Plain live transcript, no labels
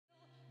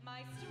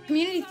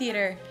Community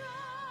theater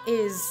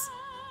it's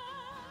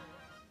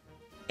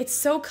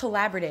so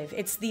collaborative.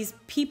 It's these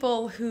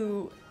people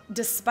who,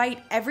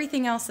 despite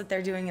everything else that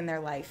they're doing in their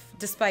life,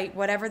 despite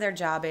whatever their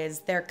job is,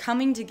 they're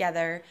coming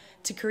together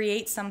to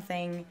create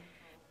something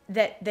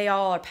that they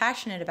all are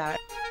passionate about.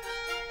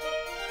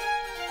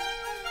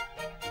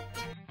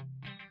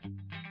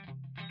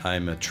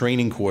 I'm a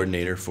training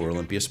coordinator for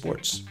Olympia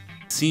Sports.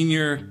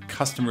 Senior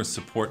Customer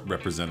Support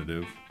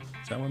Representative.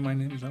 Is that what my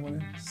name is? Is that what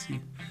it is?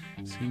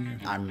 Senior.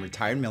 I'm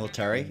retired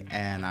military,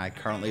 and I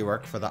currently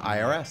work for the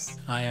IRS.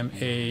 I am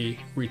a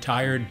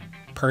retired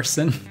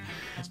person.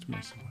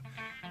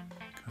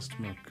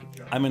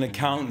 I'm an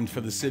accountant for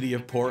the city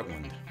of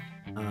Portland.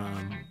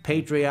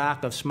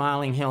 Patriarch of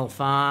Smiling Hill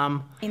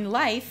Farm. In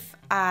life,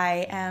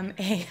 I am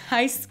a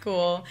high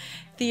school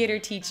theater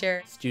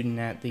teacher. Student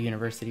at the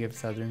University of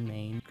Southern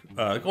Maine.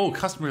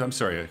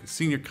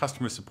 Senior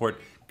Customer Support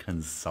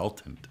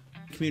Consultant.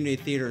 Community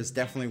theater is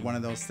definitely one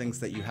of those things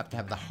that you have to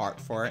have the heart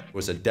for it. It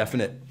was a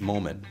definite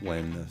moment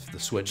when the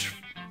switch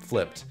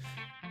flipped.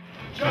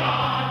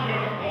 John,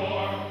 you're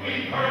born.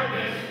 We've heard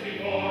this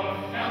before.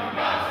 Now, for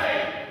God's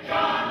sake,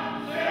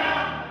 John, sit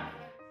down.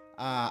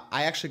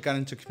 I actually got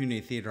into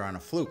community theater on a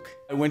fluke.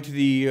 I went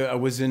to I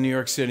was in New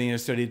York City and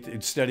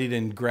studied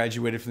and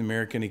graduated from the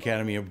American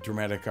Academy of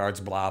Dramatic Arts,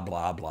 blah,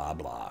 blah, blah,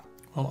 blah.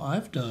 Well,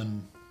 I've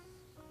done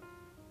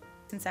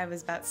Since I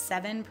was about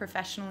 7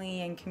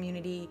 professionally and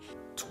community.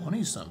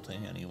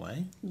 20-something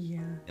anyway. Yeah.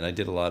 And I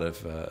did a lot of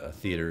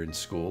theater in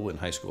school, in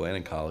high school and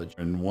in college.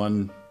 In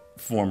one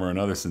form or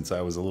another since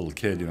I was a little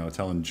kid, you know,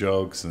 telling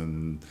jokes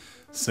and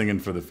singing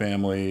for the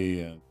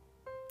family.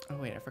 Oh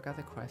wait, I forgot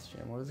the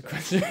question. What was the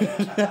question?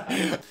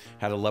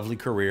 Had a lovely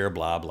career,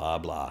 blah, blah,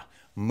 blah.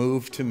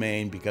 Moved to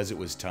Maine because it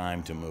was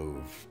time to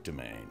move to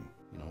Maine.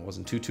 You know, it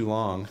wasn't too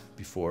long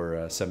before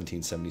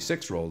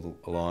 1776 rolled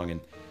along,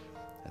 and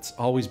it's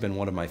always been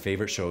one of my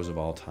favorite shows of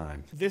all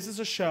time. This is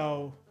a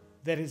show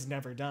that is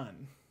never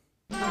done.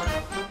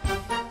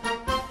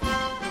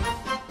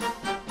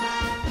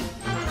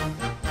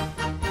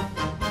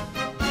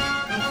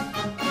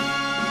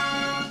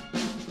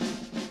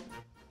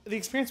 The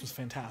experience was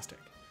fantastic.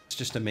 It's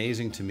just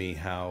amazing to me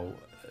how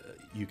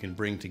you can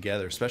bring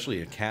together,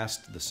 especially a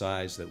cast the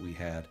size that we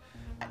had.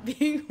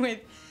 Being with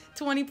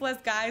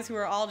 20+ guys who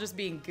are all just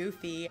being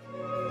goofy.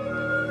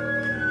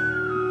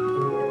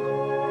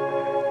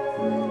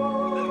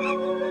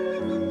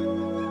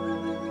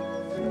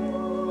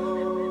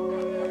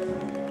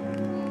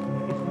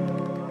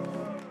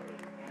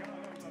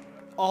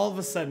 All of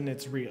a sudden,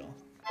 it's real.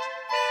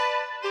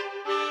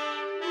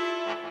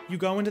 You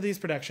go into these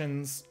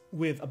productions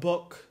with a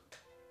book,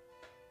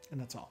 and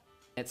that's all.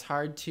 It's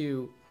hard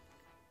to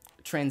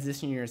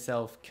transition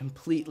yourself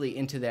completely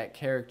into that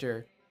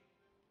character.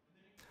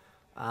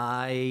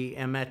 I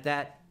am at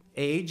that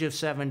age of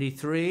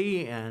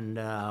 73, and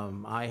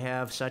I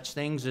have such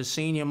things as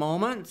senior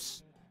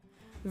moments.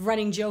 The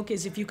running joke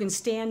is if you can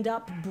stand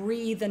up,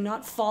 breathe, and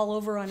not fall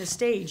over on a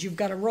stage, you've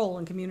got a role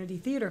in community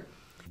theater.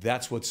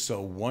 That's what's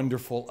so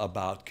wonderful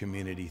about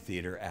community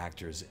theater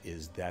actors,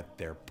 is that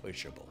they're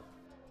pushable.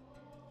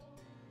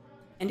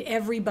 And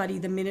everybody,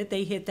 the minute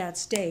they hit that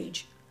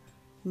stage,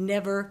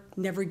 never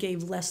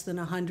gave less than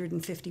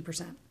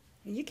 150%.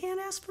 You can't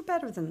ask for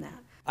better than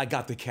that. I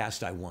got the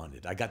cast I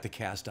wanted. I got the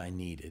cast I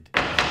needed.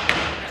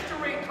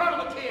 Mr. Reed,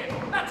 Colonel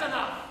McKeon, that's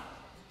enough.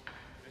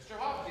 Mr.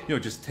 Hopkins. You know,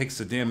 it just takes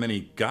so damn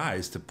many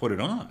guys to put it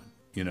on,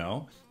 you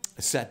know?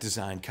 Set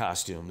design,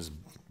 costumes,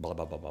 blah,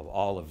 blah, blah, blah,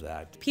 all of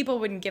that. People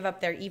wouldn't give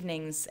up their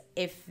evenings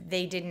if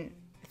they didn't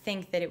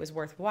think that it was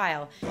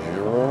worthwhile.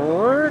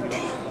 George?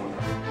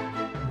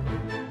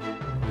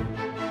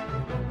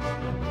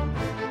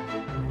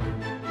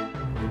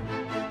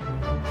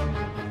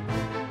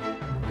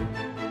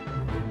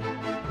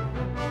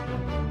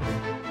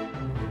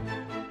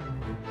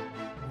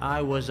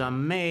 I was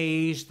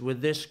amazed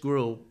with this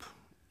group,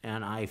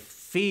 and I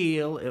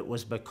feel it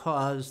was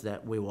because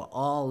that we were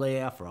all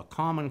there for a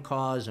common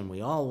cause and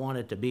we all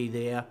wanted to be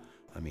there.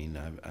 I mean,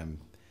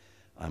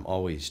 I'm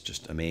always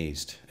just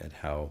amazed at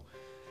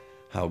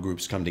how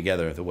groups come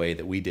together the way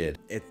that we did.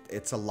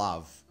 It's a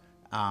love.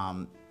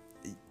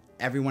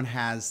 Everyone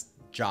has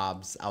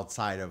jobs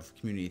outside of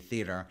community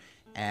theater,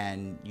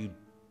 and you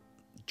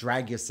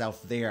drag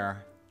yourself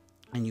there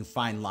and you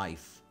find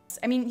life.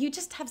 I mean, you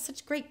just have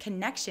such great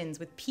connections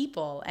with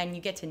people, and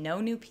you get to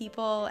know new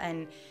people,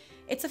 and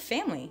it's a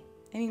family.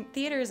 I mean,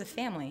 theater is a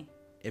family.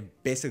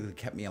 It basically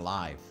kept me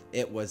alive.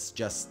 It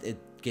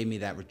gave me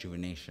that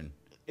rejuvenation.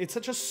 It's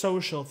such a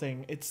social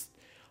thing. It's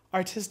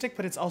artistic,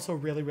 but it's also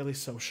really, really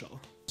social.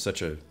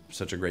 Such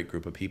a great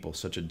group of people,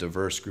 such a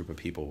diverse group of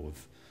people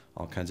with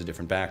all kinds of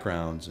different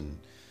backgrounds, and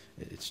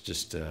it's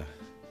just,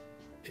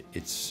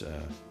 it's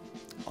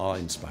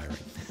awe-inspiring.